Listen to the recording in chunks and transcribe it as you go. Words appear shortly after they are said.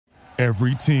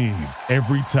Every team,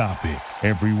 every topic,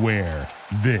 everywhere.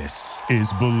 This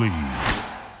is Believe.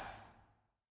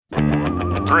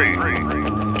 3, 2,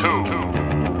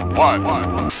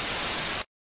 1.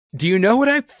 Do you know what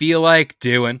I feel like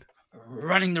doing?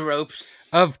 Running the ropes.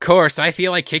 Of course, I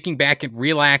feel like kicking back and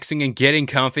relaxing and getting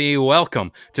comfy.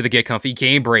 Welcome to the Get Comfy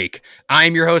Game Break.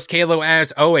 I'm your host, Kalo,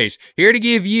 as always, here to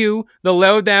give you the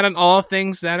lowdown on all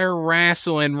things that are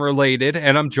wrestling related,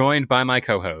 and I'm joined by my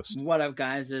co-host. What up,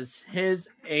 guys? It's his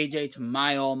AJ to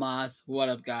my Olmas. What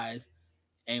up, guys?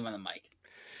 Aim on the mic.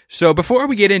 So before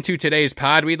we get into today's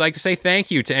pod, we'd like to say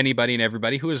thank you to anybody and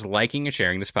everybody who is liking and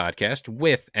sharing this podcast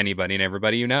with anybody and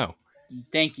everybody you know.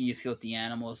 Thank you, you filthy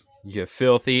animals. You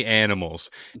filthy animals.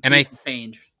 And I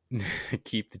change.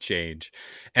 Keep the change.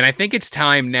 And I think it's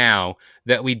time now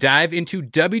that we dive into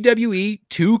WWE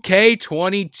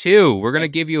 2K22. We're going to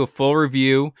give you a full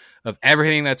review of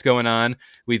everything that's going on.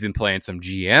 We've been playing some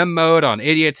GM mode on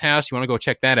Idiot's House. You want to go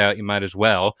check that out, you might as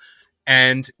well.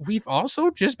 And we've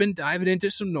also just been diving into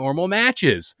some normal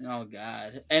matches. Oh,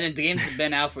 God. And the game's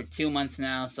been out for 2 months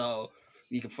now, so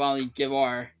we can finally give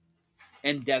our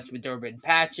in-depth. There have been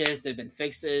patches, there have been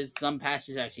fixes. Some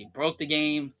patches actually broke the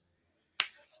game.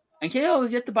 And KO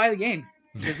is yet to buy the game.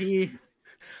 Because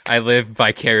I live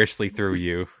vicariously through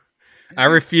you. I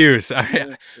refuse.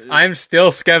 I'm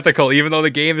still skeptical. Even though the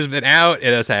game has been out,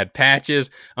 it has had patches.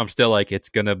 I'm still like, it's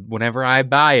going to, whenever I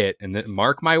buy it, and then,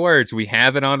 mark my words, we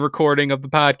have it on recording of the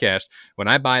podcast. When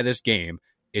I buy this game,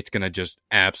 it's going to just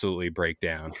absolutely break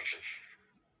down.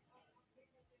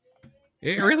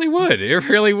 It really would. It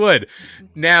really would.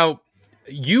 Now,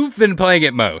 you've been playing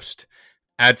it most,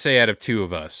 I'd say, out of two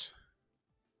of us.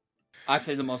 I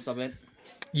played the most of it.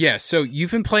 Yeah, so you've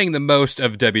been playing the most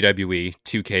of WWE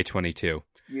 2K22.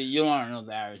 You don't want to know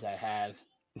the hours I have.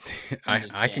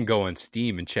 I can go on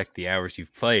Steam and check the hours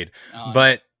you've played,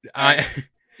 but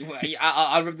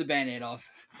I'll rip the Band-Aid off.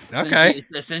 Okay.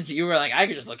 Since you were like, I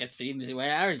could just look at Steam and see what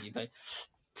hours you played.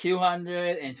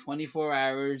 224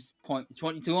 hours,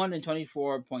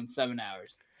 224.7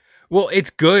 hours. Well, it's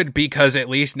good because at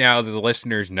least now the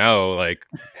listeners know, like,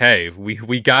 hey,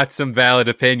 we got some valid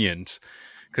opinions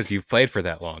because you've played for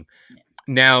that long. Yeah.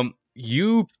 Now,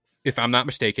 you, if I'm not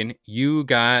mistaken, you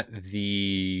got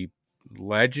the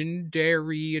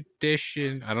Legendary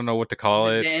Edition. I don't know what to call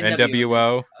it.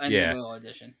 NWO. NWO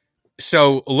Edition.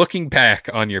 So, looking back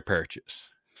on your purchase,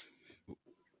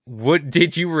 what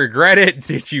did you regret it?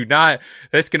 Did you not?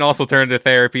 This can also turn to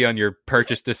therapy on your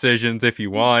purchase decisions if you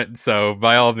want. So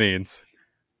by all means.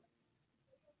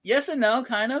 Yes and no,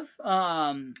 kind of.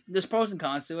 There's pros and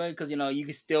cons to it because you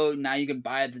can still now you can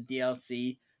buy the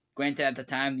DLC. Granted, at the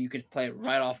time you could play it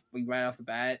right off the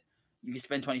bat. You can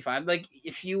spend $25. Like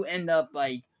if you end up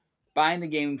like buying the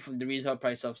game for the retail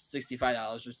price of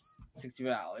 $65 or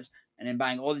 $65, and then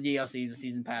buying all the DLCs, the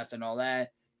season pass, and all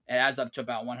that. It adds up to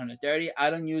about $130. I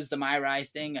don't use the My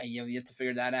Rise thing. You have to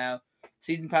figure that out.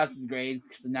 Season Pass is great,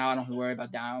 so now I don't have to worry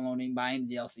about buying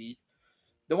the DLCs.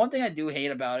 The one thing I do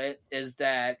hate about it is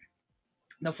that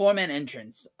the 4-man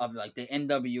entrance of like the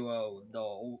NWO,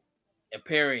 the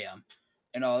Imperium,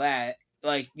 and all that,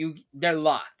 like they're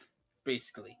locked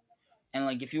basically. And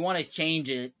like if you want to change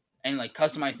it and like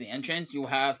customize the entrance, you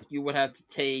would have to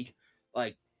take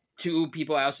like 2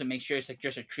 people out to make sure it's like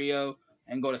just a trio.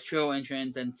 And go to trio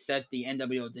entrance and set the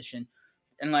NWO edition.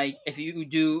 And like if you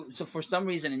do so for some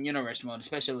reason in universe mode,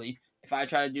 especially if I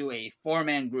try to do a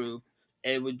 4-man group,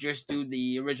 it would just do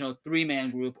the original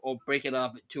 3-man group or break it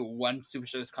up to one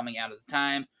superstar that's coming out at a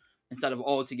time instead of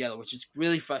all together, which is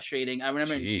really frustrating. I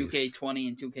remember in 2K20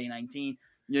 and 2K19,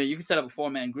 you can set up a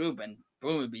 4-man group and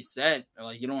boom, it'd be set.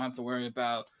 Like you don't have to worry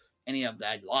about any of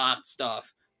that locked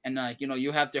stuff. And like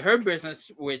you have the Hurt Business,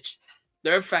 which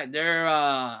their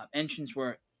entrance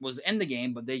was in the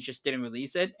game, but they just didn't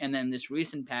release it. And then this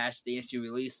recent patch, they actually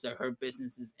released the Hurt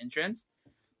Business's entrance,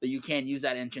 but you can't use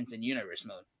that entrance in universe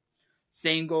mode.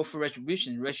 Same goes for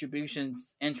Retribution.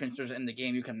 Retribution's entrance was in the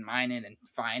game. You can mine it and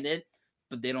find it,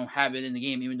 but they don't have it in the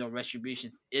game, even though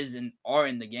Retribution are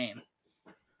in the game.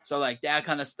 So like that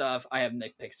kind of stuff, I have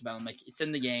nitpicks about. I'm like, it's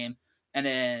in the game, and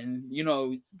then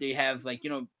they have like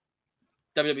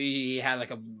WWE had like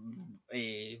a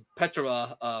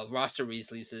plethora of roster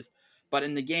releases, but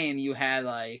in the game you had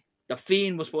like the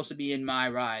Fiend was supposed to be in My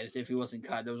Rise if he wasn't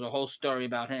cut. There was a whole story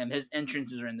about him. His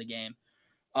entrances are in the game.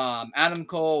 Adam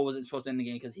Cole wasn't supposed to be in the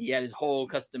game because he had his whole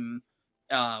custom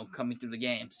coming through the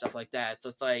game, stuff like that. So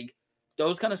it's like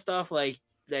those kind of stuff. Like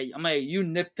I'm like, you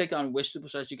nitpick on which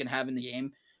superstars you can have in the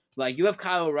game. Like you have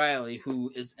Kyle O'Reilly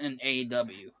who is in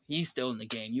AEW. He's still in the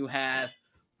game. You have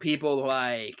people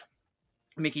like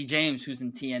Mickey James who's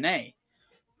in TNA.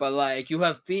 But like you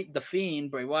have the Fiend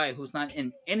Bray Wyatt, who's not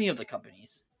in any of the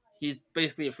companies. He's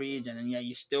basically a free agent, and yet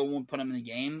you still won't put him in the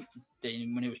game.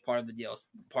 When he was part of the deal,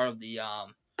 part of the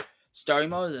story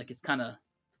mode, like it's kind of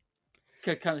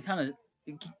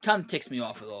ticks me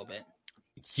off a little bit.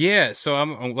 Yeah, so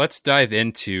let's dive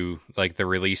into like the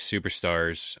release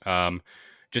superstars.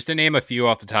 Just to name a few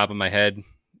off the top of my head,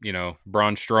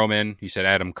 Braun Strowman. You said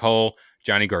Adam Cole,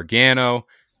 Johnny Gargano,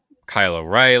 Kyle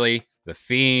O'Reilly, The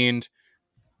Fiend.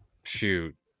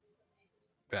 Shoot,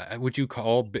 would you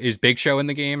call is Big Show in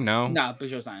the game? No, Big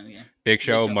Show's not in the game. Big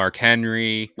Show, Mark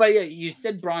Henry. But yeah, you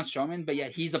said Braun Strowman, but yeah,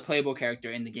 he's a playable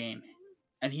character in the game.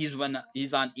 And he's on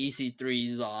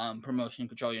EC3's promotion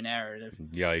Control Your Narrative.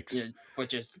 Yikes.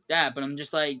 Which is that, but I'm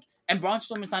just like, and Braun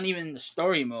Strowman's not even in the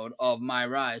story mode of My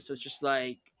Rise, so it's just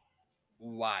like,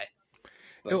 why?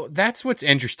 But that's what's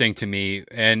interesting to me,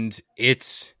 and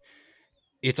it's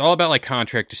all about like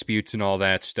contract disputes and all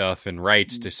that stuff and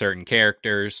rights to certain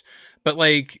characters. But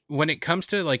like when it comes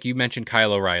to, like, you mentioned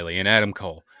Kyle O'Reilly and Adam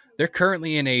Cole, they're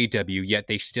currently in AEW, yet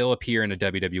they still appear in a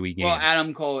WWE game. Well,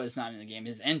 Adam Cole is not in the game.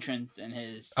 His entrance and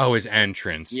his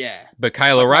entrance. Yeah, but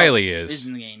Kyle O'Reilly is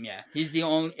in the game. Yeah, he's the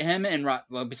only him and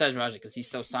besides Raja, because he's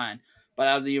still signed. But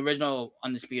out of the original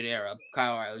Undisputed Era,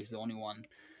 Kyle O'Reilly's the only one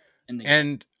in the game.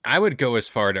 And I would go as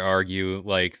far to argue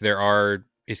like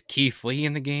is Keith Lee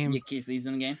in the game? Yeah, Keith Lee's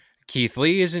in the game. Keith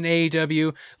Lee is in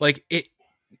AEW. Like it.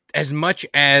 As much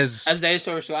as Isaiah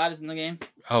Squad is in the game.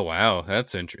 Oh wow,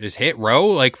 that's interesting. Is Hit Row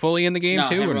like fully in the game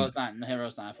too? Hit Row's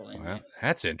not fully in the game.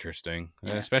 That's interesting,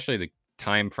 especially the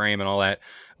time frame and all that.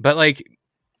 But like,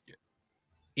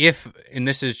 and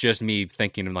this is just me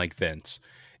thinking like Vince,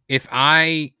 and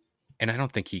I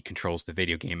don't think he controls the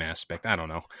video game aspect. I don't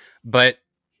know, but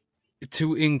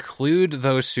to include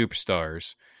those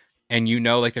superstars. And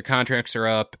like their contracts are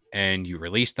up and you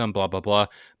release them, blah, blah, blah.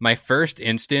 My first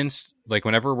instance, like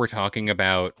whenever we're talking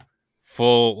about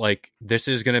full, like this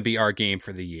is going to be our game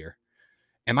for the year.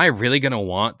 Am I really going to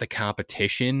want the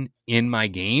competition in my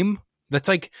game? That's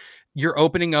like, you're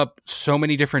opening up so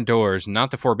many different doors,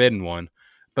 not the forbidden one,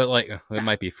 but like, it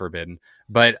might be forbidden.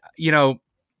 But,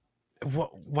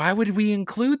 why would we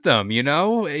include them?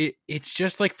 It's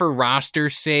just like for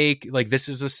roster's sake. Like this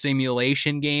is a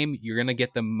simulation game. You're gonna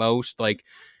get the most like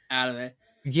out of it.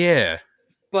 Yeah,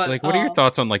 but like, what are your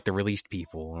thoughts on like the released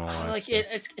people and all that like stuff?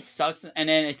 It sucks, and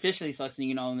then especially sucks,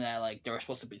 that like they were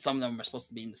supposed to be, some of them were supposed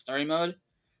to be in the story mode.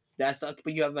 That sucks.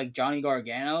 But you have like Johnny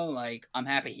Gargano. Like I'm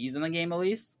happy he's in the game at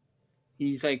least.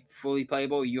 He's like fully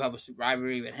playable. You have a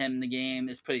rivalry with him in the game.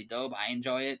 It's pretty dope. I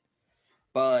enjoy it.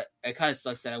 But it kind of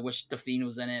sucks that I wish The Fiend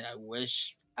was in it. I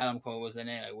wish Adam Cole was in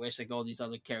it. I wish like all these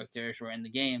other characters were in the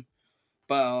game.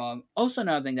 But also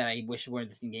another thing that I wish were in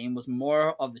this game was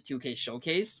more of the 2K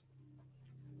showcase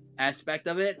aspect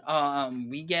of it.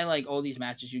 We get like all these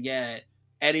matches. You get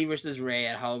Eddie versus Ray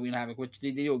at Halloween Havoc, which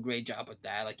they do a great job with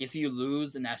that. Like if you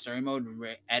lose in that story mode,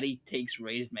 Eddie takes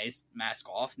Ray's mask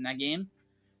off in that game,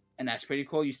 and that's pretty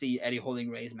cool. You see Eddie holding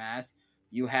Ray's mask.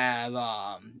 You have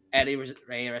Eddie versus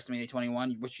Ray at WrestleMania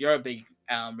 21, which you're a big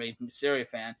Rey Mysterio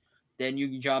fan. Then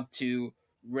you jump to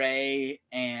Ray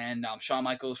and Shawn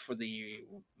Michaels for the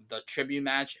tribute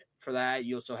match for that.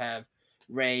 You also have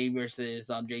Ray versus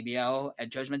JBL at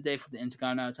Judgment Day for the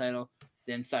Intercontinental title.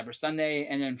 Then Cyber Sunday,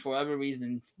 and then for other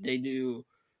reasons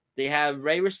they have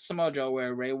Ray versus Samoa Joe,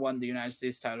 where Ray won the United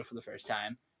States title for the first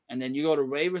time. And then you go to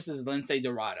Ray versus Lince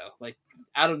Dorado, like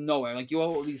out of nowhere. Like you have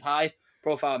all these high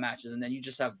profile matches, and then you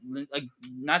just have, like,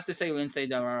 not to say Lince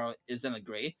Dorado isn't a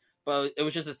great, but it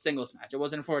was just a singles match. It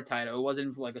wasn't for a title. It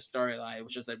wasn't for like a storyline. It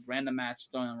was just a random match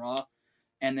thrown on Raw.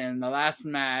 And then the last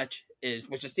match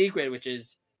which is secret, which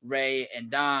is Ray and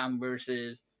Dom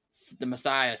versus the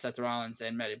Messiah, Seth Rollins,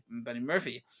 and Buddy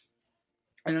Murphy.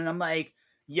 And then I'm like,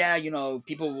 yeah,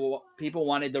 people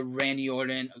wanted the Randy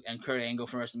Orton and Kurt Angle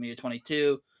for WrestleMania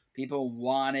 22. People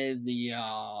wanted the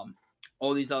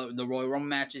all these other the Royal Rumble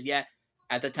matches. Yeah,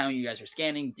 at the time you guys were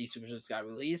scanning, these superstars got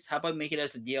released. How about make it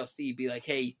as a DLC? Be like,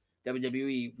 hey,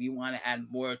 WWE, we want to add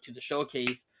more to the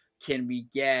showcase. Can we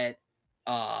get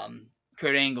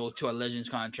Kurt Angle to a Legends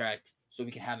contract so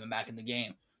we can have him back in the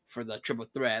game for the triple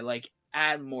threat? Like,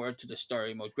 add more to the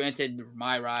story mode. Granted,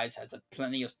 My Rise has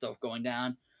plenty of stuff going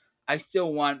down. I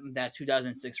still want that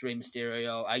 2006 Rey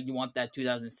Mysterio. I want that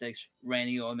 2006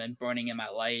 Randy Orton burning in my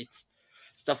lights,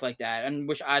 stuff like that, and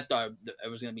which I thought it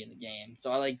was going to be in the game.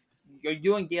 So you're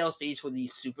doing DLCs for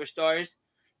these superstars,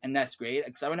 and that's great.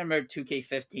 Because I remember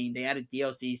 2K15, they added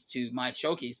DLCs to my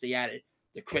showcase. They added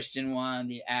the Christian one,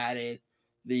 they added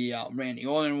the Randy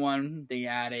Orton one, they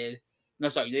added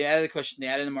the Christian, they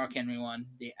added the Mark Henry one,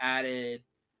 they added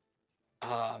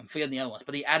forget the other ones,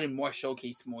 but they added more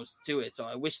showcase modes to it. So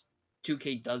I wish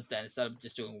 2K does that instead of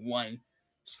just doing one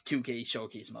 2K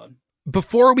showcase mode.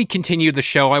 Before we continue the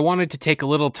show, I wanted to take a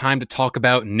little time to talk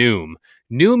about Noom.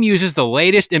 Noom uses the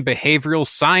latest in behavioral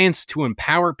science to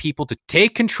empower people to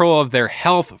take control of their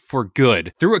health for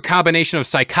good through a combination of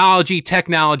psychology,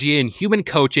 technology, and human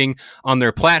coaching on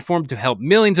their platform to help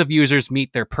millions of users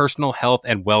meet their personal health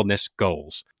and wellness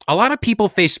goals. A lot of people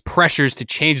face pressures to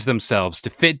change themselves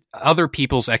to fit other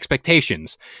people's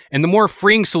expectations, and the more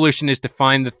freeing solution is to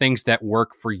find the things that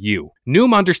work for you.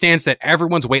 Noom understands that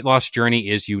everyone's weight loss journey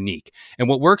is unique, and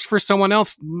what works for someone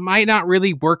else might not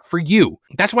really work for you.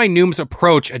 That's why Noom's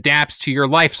approach adapts to your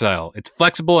lifestyle. It's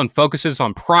flexible and focuses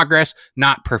on progress,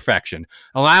 not perfection,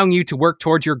 allowing you to work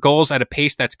towards your goals at a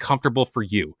pace that's comfortable for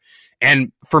you.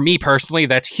 And for me personally,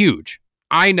 that's huge.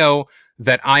 I know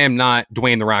that I am not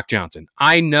Dwayne The Rock Johnson.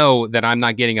 I know that I'm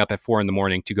not getting up at 4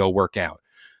 a.m. to go work out.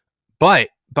 But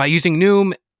by using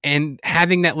Noom and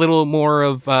having that little more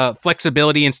of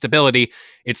flexibility and stability,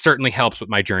 it certainly helps with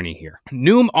my journey here.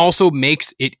 Noom also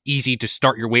makes it easy to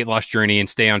start your weight loss journey and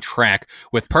stay on track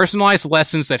with personalized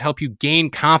lessons that help you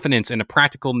gain confidence and a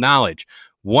practical knowledge,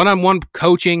 one-on-one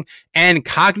coaching, and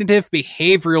cognitive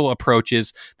behavioral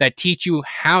approaches that teach you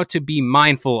how to be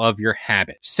mindful of your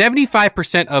habits.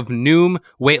 75% of Noom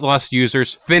weight loss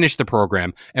users finished the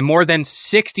program, and more than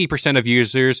 60% of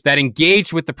users that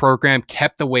engaged with the program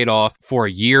kept the weight off for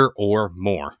a year or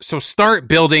more. So start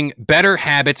building better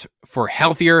habits for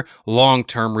healthier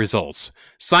long-term results.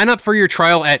 Sign up for your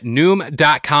trial at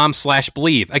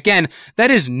Noom.com/believe. Again,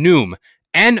 that is Noom,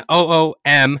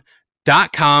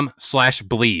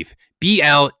 Noom.com/believe.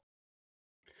 BL.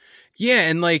 Yeah,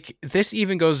 and like this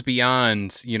even goes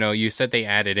beyond, you said they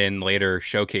added in later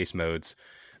showcase modes.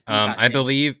 I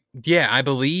believe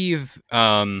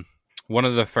one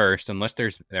of the first, unless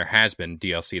there has been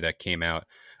DLC that came out,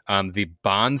 the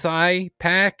Bonsai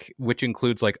pack, which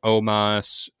includes like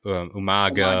Omos,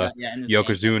 Umaga,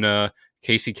 Yokozuna,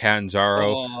 Casey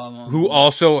Catanzaro, who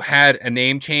also had a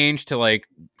name change to like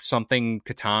something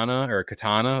Katana,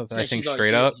 I think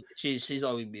straight up. She'll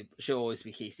always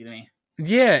be Casey to me.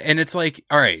 Yeah, and it's like,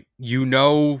 all right,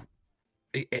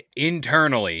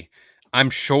 internally,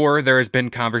 I'm sure there has been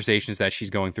conversations that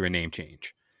she's going through a name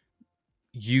change.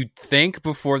 You'd think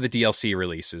before the DLC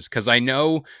releases, because I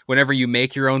know whenever you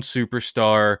make your own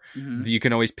superstar, you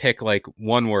can always pick like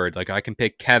one word. Like I can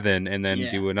pick Kevin and then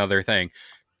do another thing.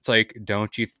 It's like,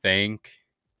 don't you think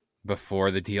before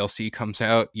the DLC comes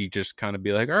out, you just kind of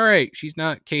be like, all right, she's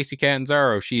not Casey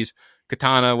Catanzaro, she's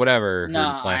Katana, whatever her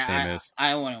last name is.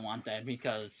 I wouldn't want that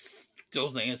because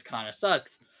those things kind of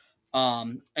sucks.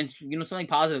 And something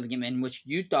positive of the game in which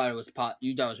you thought was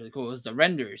really cool was the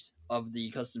renders of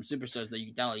the custom superstars that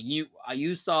you download.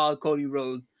 You saw Cody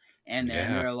Rhodes, and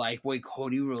then you're like, wait,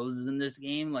 Cody Rhodes is in this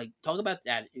game? Like, talk about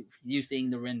that. You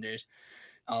seeing the renders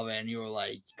of it, and you were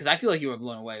like, because I feel like you were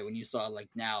blown away when you saw like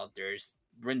now there's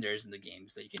renders in the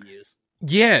games that you can use.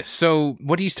 Yeah, so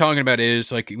what he's talking about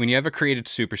is like when you have a created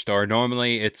superstar,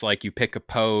 normally it's like you pick a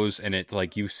pose and it's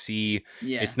like you see,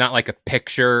 it's not like a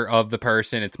picture of the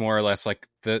person. It's more or less like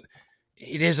it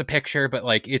is a picture, but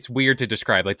like it's weird to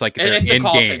describe. It's like their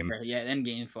in-game. Yeah,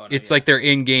 in-game photo. It's like their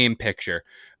in-game picture.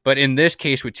 But in this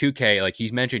case with 2K, like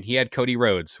he's mentioned, he had Cody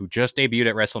Rhodes, who just debuted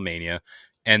at WrestleMania.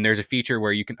 And there's a feature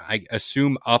where you can, I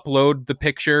assume, upload the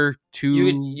picture to...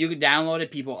 You could download it.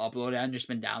 People upload it. I've just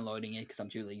been downloading it because I'm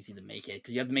too lazy to make it.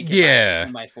 Because you have to make it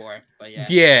 1x4.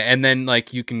 But yeah, and then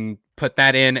like you can put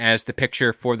that in as the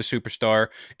picture for the superstar.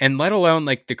 And let alone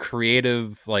like the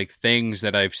creative like things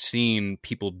that I've seen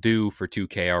people do for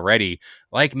 2K already.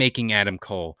 Like making Adam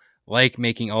Cole. Like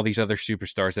making all these other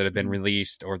superstars that have been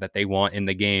released or that they want in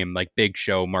the game. Like Big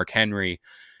Show, Mark Henry.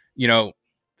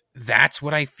 That's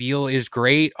what I feel is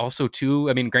great. Also, too,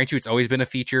 I mean, grant you, it's always been a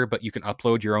feature, but you can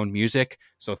upload your own music.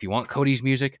 So if you want Cody's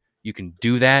music, you can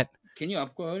do that. Can you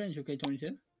upload it in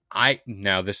 2K22?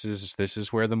 Now this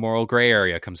is where the moral gray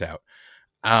area comes out.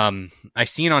 I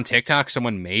seen on TikTok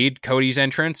someone made Cody's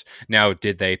entrance. Now,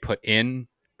 did they put in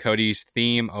Cody's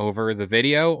theme over the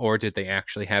video, or did they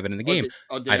actually have it in the game?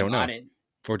 I don't know.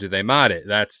 Or did they mod it?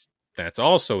 That's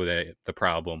also the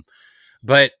problem.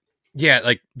 But yeah,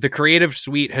 like the creative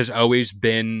suite has always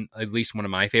been at least one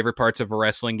of my favorite parts of a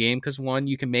wrestling game because one,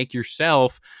 you can make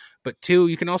yourself, but two,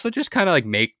 you can also just kind of like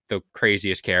make the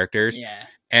craziest characters. Yeah.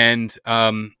 And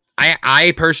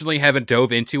I personally haven't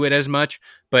dove into it as much,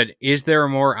 but is there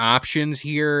more options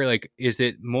here? Like, is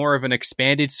it more of an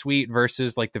expanded suite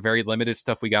versus like the very limited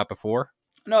stuff we got before?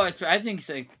 No, I think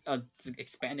it's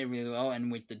expanded really well,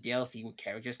 and with the DLC with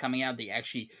characters coming out, they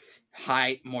actually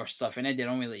hide more stuff in it. They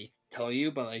don't really tell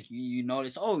you, but like you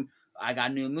notice, I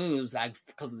got new moves. Like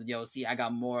because of the DLC, I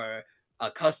got more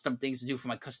custom things to do for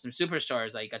my custom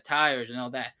superstars, like attires and all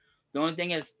that. The only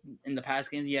thing is, in the past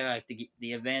games, you had like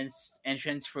the events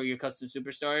entrance for your custom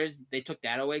superstars. They took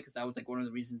that away because that was like one of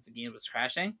the reasons the game was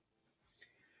crashing.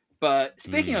 But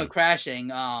speaking of crashing,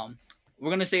 we're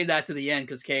gonna save that to the end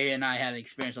because Kay and I had an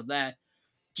experience of that.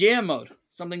 GM mode,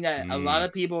 something that a lot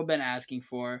of people have been asking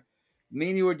for. Me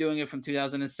and you were doing it from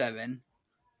 2007.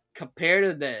 Compared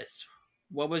to this,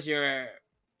 what was your?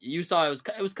 You saw it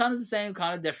was kind of the same,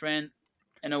 kind of different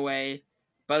in a way,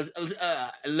 but it was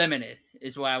limited.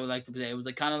 Is what I would like to say. It was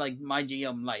like kind of like my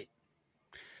GM Lite.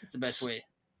 It's the best way.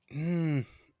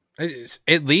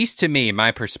 At least to me,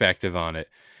 my perspective on it,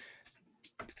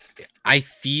 I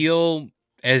feel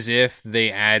as if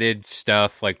they added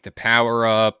stuff like the power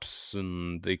ups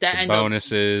and the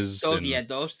bonuses.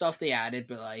 Those stuff they added,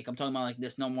 but like I'm talking about, like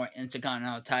there's no more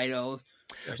Intercontinental title.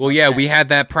 Well, yeah, we had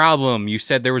that problem. You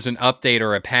said there was an update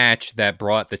or a patch that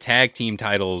brought the tag team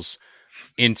titles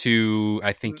into,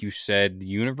 I think you said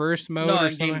universe mode or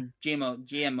something? GM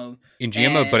mode. In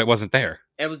GM mode, but it wasn't there.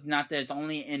 It was not there. It's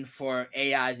only in for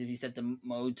AIs if you set the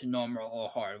mode to normal or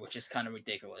hard, which is kind of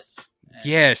ridiculous.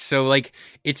 Yeah, so like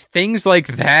it's things like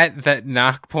that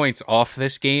knock points off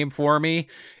this game for me.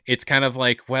 It's kind of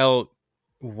like, well,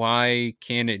 why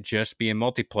can't it just be in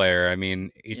multiplayer? I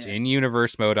mean, it's in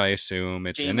universe mode, I assume.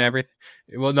 It's in everything.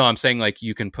 Well, no, I'm saying like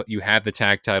you have the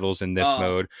tag titles in this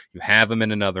mode. You have them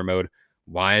in another mode.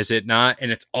 Why is it not?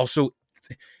 And it's also,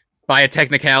 by a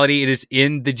technicality, it is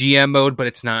in the GM mode, but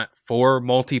it's not for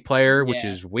multiplayer, which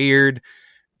is weird.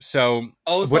 So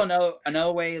also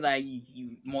another way, like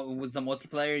you with the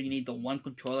multiplayer, you need the one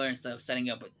controller instead of setting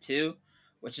up with two,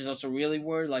 which is also really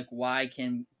weird. Like why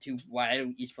do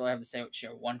each player have to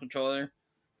share one controller?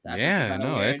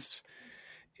 It's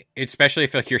especially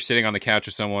if like you're sitting on the couch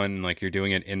with someone and like you're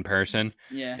doing it in person.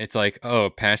 Yeah, it's like,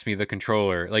 oh, pass me the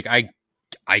controller. Like I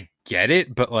get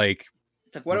it, but like,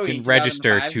 it's like, what you are can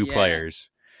register two players.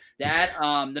 That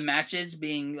the matches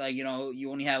being like, you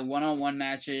only have one-on-one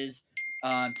matches,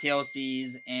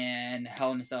 TLCs and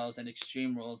Hell in a Cells and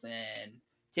Extreme Rules and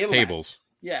tables.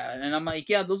 Yeah, and I'm like,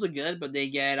 yeah, those are good, but they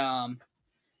get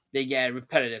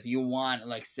repetitive. You want,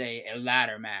 like, say, a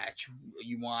ladder match.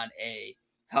 You want a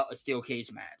steel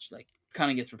cage match. Like,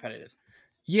 kind of gets repetitive.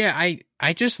 Yeah,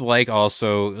 I just like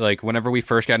also, like, whenever we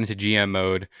first got into GM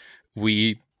mode,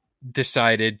 we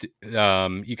decided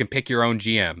you can pick your own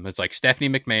GM. It's like Stephanie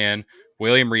McMahon,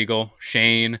 William Regal,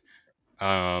 Shane,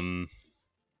 Sonya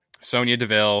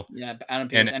Deville, Adam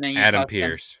Pearce, and Adam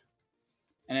Pearce.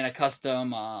 And then a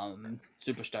custom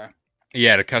superstar.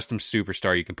 Yeah, a custom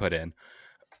superstar you can put in.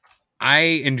 I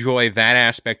enjoy that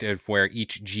aspect of where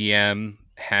each GM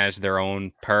has their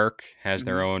own perk, has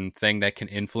their own thing that can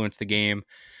influence the game.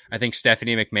 I think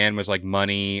Stephanie McMahon was like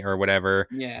money or whatever.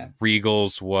 Yeah.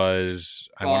 Regal's was,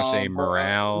 I want to say,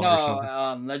 morale or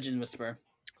something.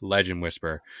 Legend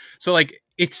Whisper. So like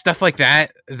it's stuff like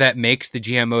that that makes the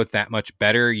GM mode that much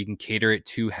better. You can cater it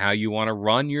to how you want to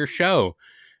run your show.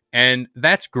 And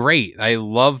that's great. I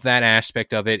love that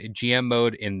aspect of it. GM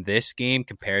mode in this game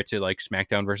compared to like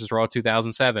SmackDown versus Raw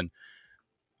 2007.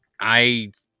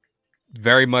 I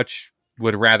very much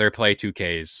would rather play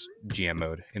 2K's GM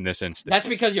mode in this instance. That's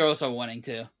because you're also wanting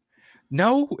to.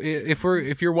 No, if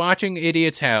you're watching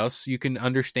Idiot's House, you can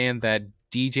understand that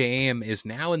DJ AM is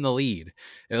now in the lead,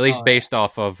 at least based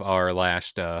off of our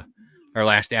last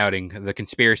outing. The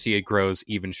conspiracy, it grows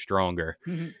even stronger.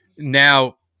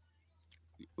 Now,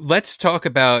 let's talk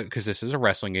about, because this is a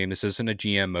wrestling game, this isn't a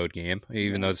GM mode game,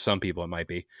 even though some people it might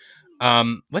be.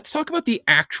 Let's talk about the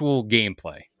actual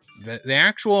gameplay, the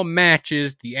actual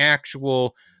matches, the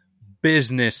actual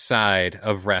business side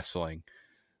of wrestling.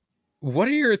 What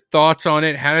are your thoughts on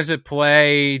it? How does it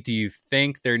play? Do you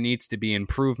think there needs to be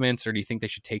improvements, or do you think they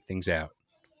should take things out?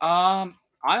 I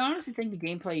honestly think the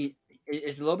gameplay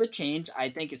is a little bit changed. I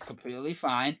think it's completely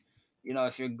fine.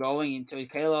 If you're going into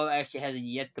it, Kalo actually hasn't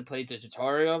yet to play the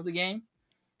tutorial of the game.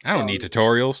 I don't need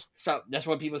tutorials. So that's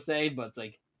what people say, but it's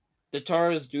like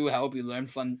tutorials do help you learn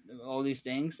from all these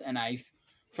things. And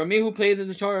for me who played the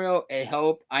tutorial, it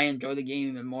helped. I enjoy the game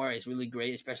even more. It's really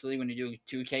great, especially when you're doing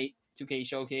 2K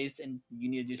showcase and you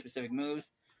need to do specific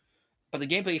moves. But the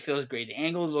gameplay feels great. The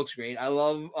angle looks great. I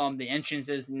love the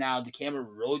entrances now. The camera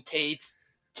rotates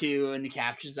and it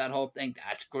captures that whole thing.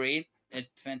 That's great.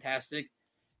 It's fantastic.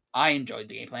 I enjoyed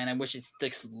the gameplay, and I wish it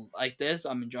sticks like this.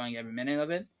 I'm enjoying every minute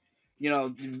of it.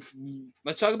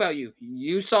 Let's talk about you.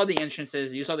 You saw the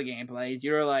entrances. You saw the gameplays.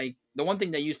 You're like, the one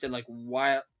thing that you said, like,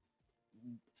 where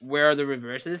are the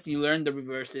reverses? You learned the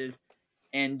reverses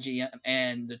in GM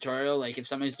and tutorial. Like, if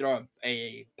somebody's throwing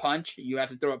a punch, you have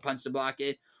to throw a punch to block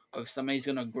it. if somebody's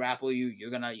gonna grapple you, you're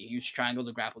gonna use triangle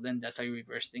to grapple them. That's how you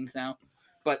reverse things now.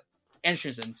 But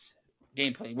entrances,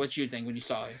 gameplay. What you think when you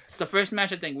saw it? It's the first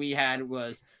match I think we had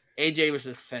was AJ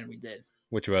versus Finn. We did,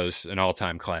 which was an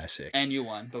all-time classic. and you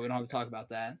won, but we don't have to talk about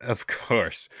that. Of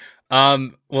course.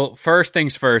 Well, first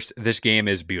things first, this game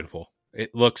is beautiful.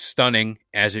 It looks stunning,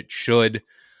 as it should.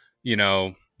 You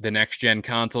know, the next-gen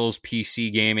consoles,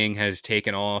 PC gaming has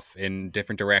taken off in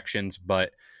different directions,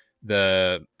 but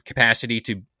the capacity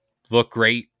to look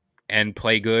great and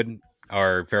play good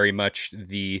are very much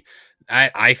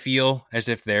I feel as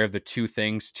if they're the two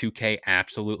things 2K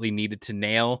absolutely needed to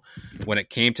nail when it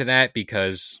came to that,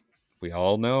 because we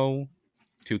all know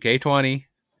 2K20.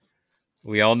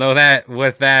 We all know that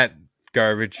what that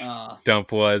garbage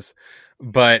dump was.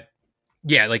 But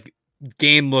yeah, like,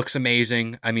 game looks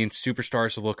amazing. I mean,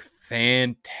 superstars look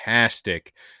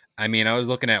fantastic. I mean, I was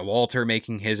looking at Walter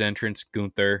making his entrance,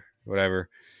 Gunther, whatever.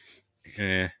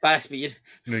 Fast speed.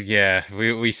 Yeah,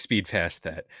 we speed past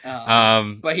that.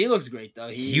 But he looks great though.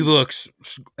 He looks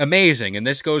amazing, and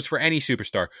this goes for any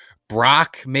superstar.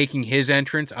 Brock making his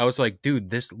entrance, I was like, dude,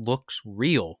 this looks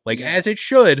real, like, as it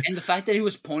should. And the fact that he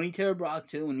was ponytail Brock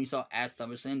too, when you saw at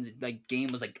SummerSlam, the like game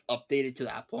was like updated to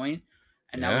that point,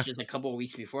 and that was just a couple of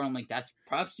weeks before. I'm like, that's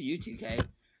props to you, 2K,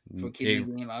 for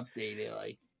keeping the game updated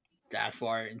like that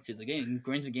far into the game.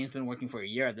 Granted, the game's been working for a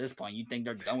year at this point. You'd think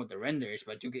they're done with the renders,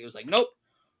 but 2K was like, nope.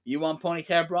 You want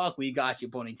ponytail Brock? We got you,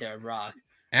 ponytail Brock.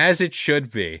 As it should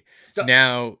be. So,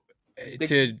 now,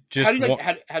 to just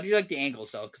how do you like the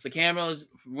angles though? Because the cameras,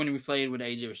 when we played with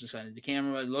AJ versus Sunday, the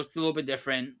camera looked a little bit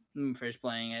different first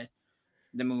playing it.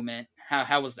 The movement,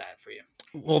 how was that for you?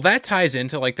 Well, that ties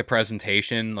into like the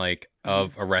presentation, like,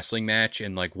 of a wrestling match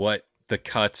and like what the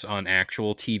cuts on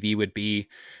actual TV would be.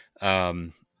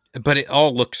 But it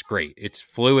all looks great. It's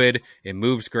fluid. It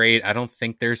moves great. I don't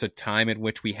think there's a time in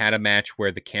which we had a match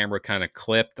where the camera kind of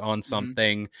clipped on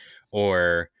something,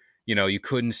 or, you know, you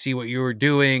couldn't see what you were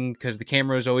doing because the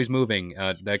camera is always moving.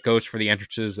 That goes for the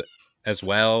entrances as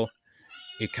well.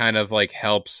 It kind of like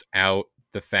helps out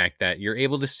the fact that you're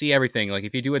able to see everything. Like,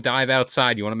 if you do a dive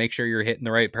outside, you want to make sure you're hitting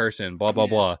the right person, blah, blah,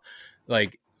 blah.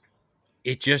 Like,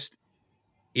 it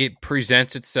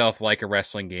presents itself like a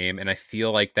wrestling game. And I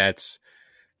feel like that's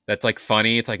like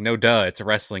funny. It's like, no duh, it's a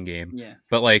wrestling game. Yeah.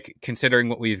 But like, considering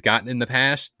what we've gotten in the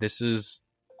past, this is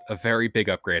a very big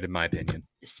upgrade in my opinion.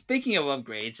 Speaking of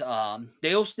upgrades,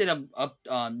 they also did the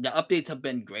updates have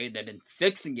been great. They've been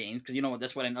fixing games, because you know what,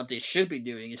 that's what an update should be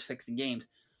doing, is fixing games.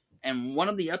 And one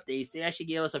of the updates, they actually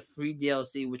gave us a free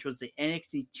DLC, which was the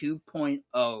NXT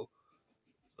 2.0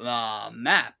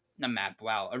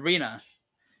 arena.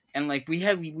 And like, we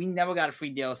never got a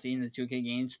free DLC in the 2K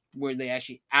games where they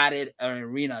actually added an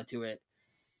arena to it.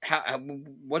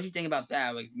 What do you think about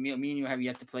that? Like, me and you have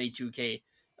yet to play 2K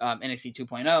NXT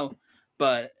 2.0,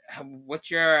 but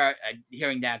what's your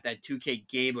hearing that 2K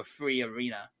gave a free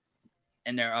arena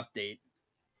in their update?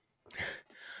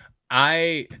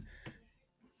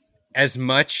 As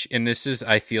much, and this is,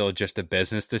 I feel, just a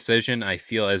business decision, I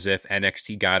feel as if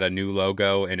NXT got a new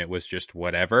logo and it was just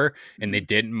whatever, and they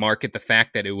didn't market the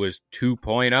fact that it was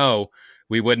 2.0,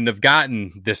 we wouldn't have gotten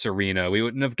this arena. We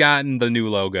wouldn't have gotten the new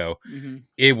logo. Mm-hmm.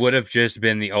 It would have just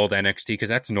been the old NXT, because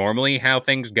that's normally how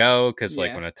things go, because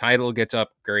like when a title gets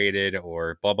upgraded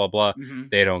or blah, blah, blah,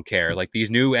 they don't care. Like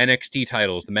these new NXT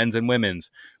titles, the men's and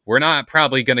women's, we're not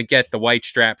probably going to get the white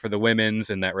strap for the women's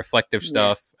and that reflective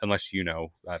stuff, unless, you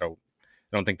know, I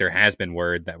don't think there has been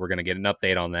word that we're going to get an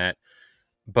update on that.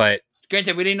 But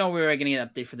granted, we didn't know we were getting an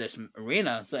update for this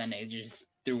arena, so and they just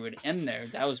threw it in there.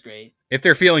 That was great. If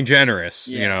they're feeling generous,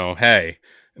 you know, hey.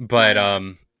 But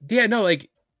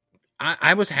like,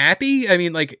 I was happy. I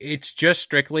mean, like, it's just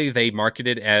strictly they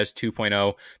marketed as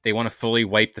 2.0. They want to fully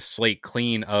wipe the slate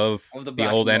clean of the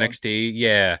old NXT.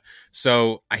 Yeah.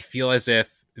 So I feel as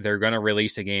if they're going to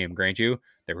release a game. Grant you,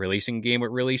 they're releasing a game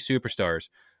with release superstars.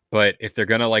 But if they're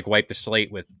going to like wipe the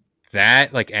slate with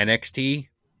that, like NXT,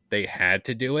 they had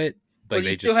to do it. Like,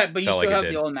 they just but you still have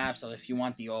the old maps, so if you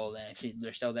want the old NXT,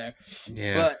 they're still there.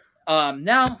 Yeah. But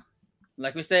now,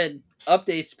 like we said,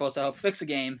 updates supposed to help fix a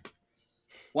game.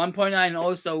 1.9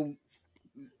 also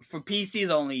for PCs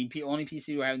only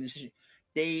PCs were having this issue.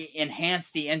 They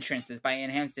enhanced the entrances. By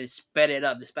enhanced, they sped it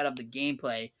up. They sped up the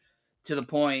gameplay to the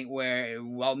point where,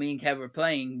 while me and Kev were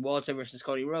playing Walter versus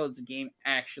Cody Rhodes, the game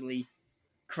actually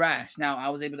crashed. Now, I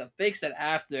was able to fix it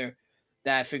after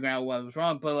that, figuring out what was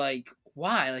wrong. But like,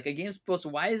 why? Like,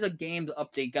 why is a game's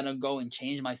update gonna go and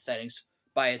change my settings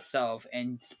by itself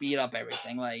and speed up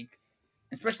everything? Like,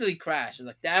 especially crash.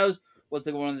 Like, that was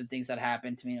like one of the things that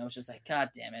happened to me. I was just like, God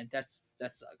damn it, that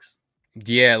sucks.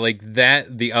 Yeah, like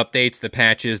that, the updates, the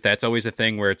patches, that's always a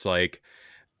thing where it's like,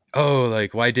 oh,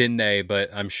 like, why didn't they? But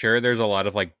I'm sure there's a lot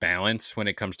of like balance when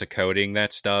it comes to coding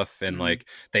that stuff. And like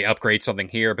they upgrade something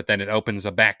here, but then it opens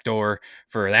a back door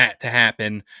for that to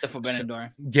happen. The forbidden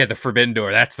door. Yeah, the forbidden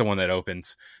door. That's the one that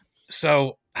opens.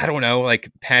 So I don't know, like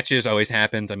patches always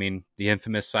happens. I mean, the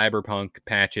infamous Cyberpunk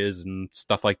patches and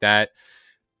stuff like that,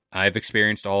 I've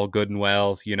experienced all good and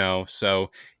well, you know,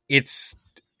 so it's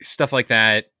stuff like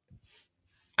that.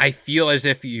 I feel as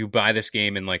if you buy this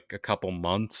game in like a couple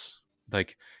months,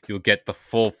 like you'll get the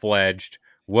full-fledged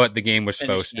what the game was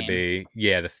supposed to be.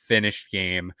 Yeah, the finished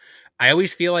game. I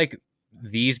always feel like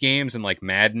these games and like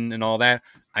Madden and all that,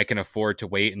 I can afford to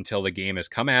wait until the game has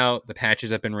come out, the patches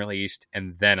have been released,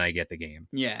 and then I get the game.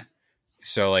 Yeah.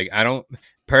 So like I don't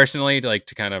personally, like,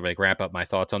 to kind of like wrap up my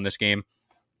thoughts on this game,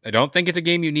 I don't think it's a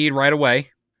game you need right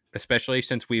away, especially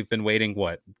since we've been waiting,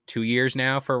 2 years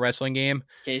now for a wrestling game?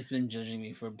 Kay's been judging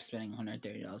me for spending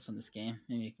 $130 on this game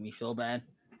and making me feel bad.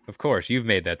 Of course, you've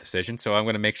made that decision, so I'm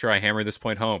going to make sure I hammer this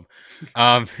point home.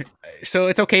 So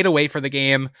it's okay to wait for the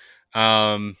game.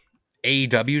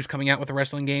 AEW's coming out with a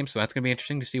wrestling game, so that's going to be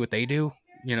interesting to see what they do,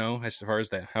 you know, as far as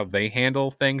how they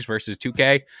handle things versus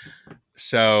 2K.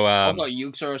 So although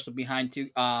Yuke's are also behind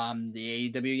the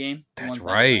AEW game. That's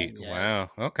right. Yeah. Wow.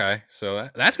 Okay. So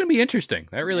that's going to be interesting.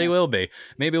 That really will be.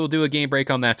 Maybe we'll do a game break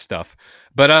on that stuff.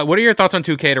 But what are your thoughts on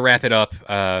 2K to wrap it up?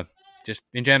 Just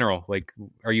in general, like,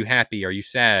 are you happy? Are you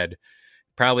sad?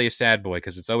 Probably a sad boy,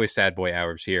 because it's always sad boy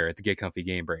hours here at the Get Comfy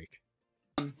Game Break.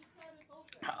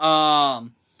 So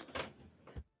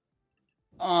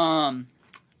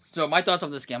my thoughts on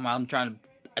this game, I've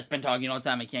been talking all the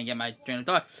time. I can't get my train of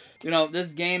thought. You know, this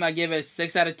game, I give it a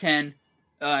 6 out of 10.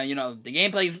 You know, the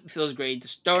gameplay feels great. The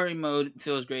story mode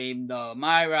feels great. The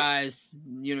My Rise,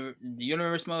 the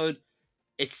universe mode,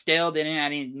 it's stale. They didn't add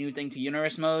any new thing to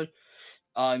universe mode.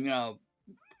 You know,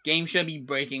 game shouldn't be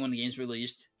breaking when the game's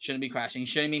released. Shouldn't be crashing.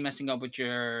 Shouldn't be messing up with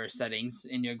your settings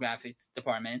in your graphics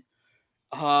department.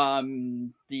 The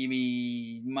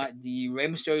Rey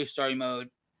Mysterio story mode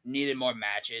needed more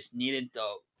matches. Needed the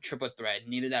triple threat.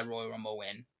 Needed that Royal Rumble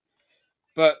win.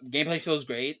 But gameplay feels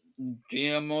great.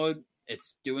 GM mode,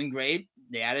 it's doing great.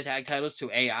 They added tag titles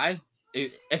to AI.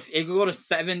 If it could go to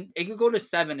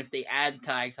 7, if they add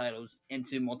tag titles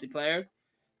into multiplayer.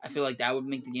 I feel like that would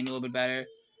make the game a little bit better.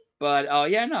 But,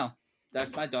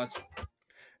 that's my thoughts.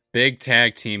 Big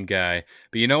tag team guy.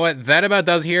 But you know what? That about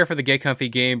does it here for the Get Comfy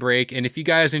Game Break. And if you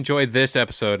guys enjoyed this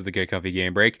episode of the Get Comfy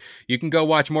Game Break, you can go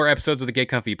watch more episodes of the Get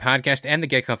Comfy podcast and the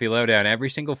Get Comfy Lowdown every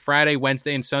single Friday,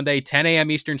 Wednesday, and Sunday, 10 a.m.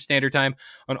 Eastern Standard Time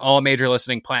on all major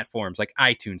listening platforms like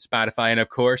iTunes, Spotify, and of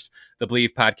course, the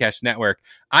Believe Podcast Network.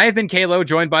 I have been Kalo,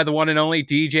 joined by the one and only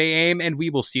DJ Aim, and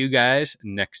we will see you guys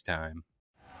next time.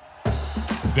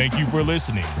 Thank you for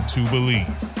listening to Believe.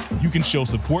 You can show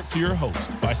support to your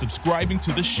host by subscribing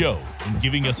to the show and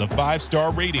giving us a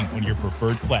 5-star rating on your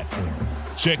preferred platform.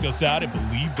 Check us out at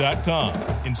Believe.com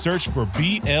and search for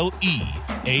BLEAV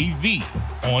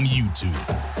on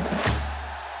YouTube.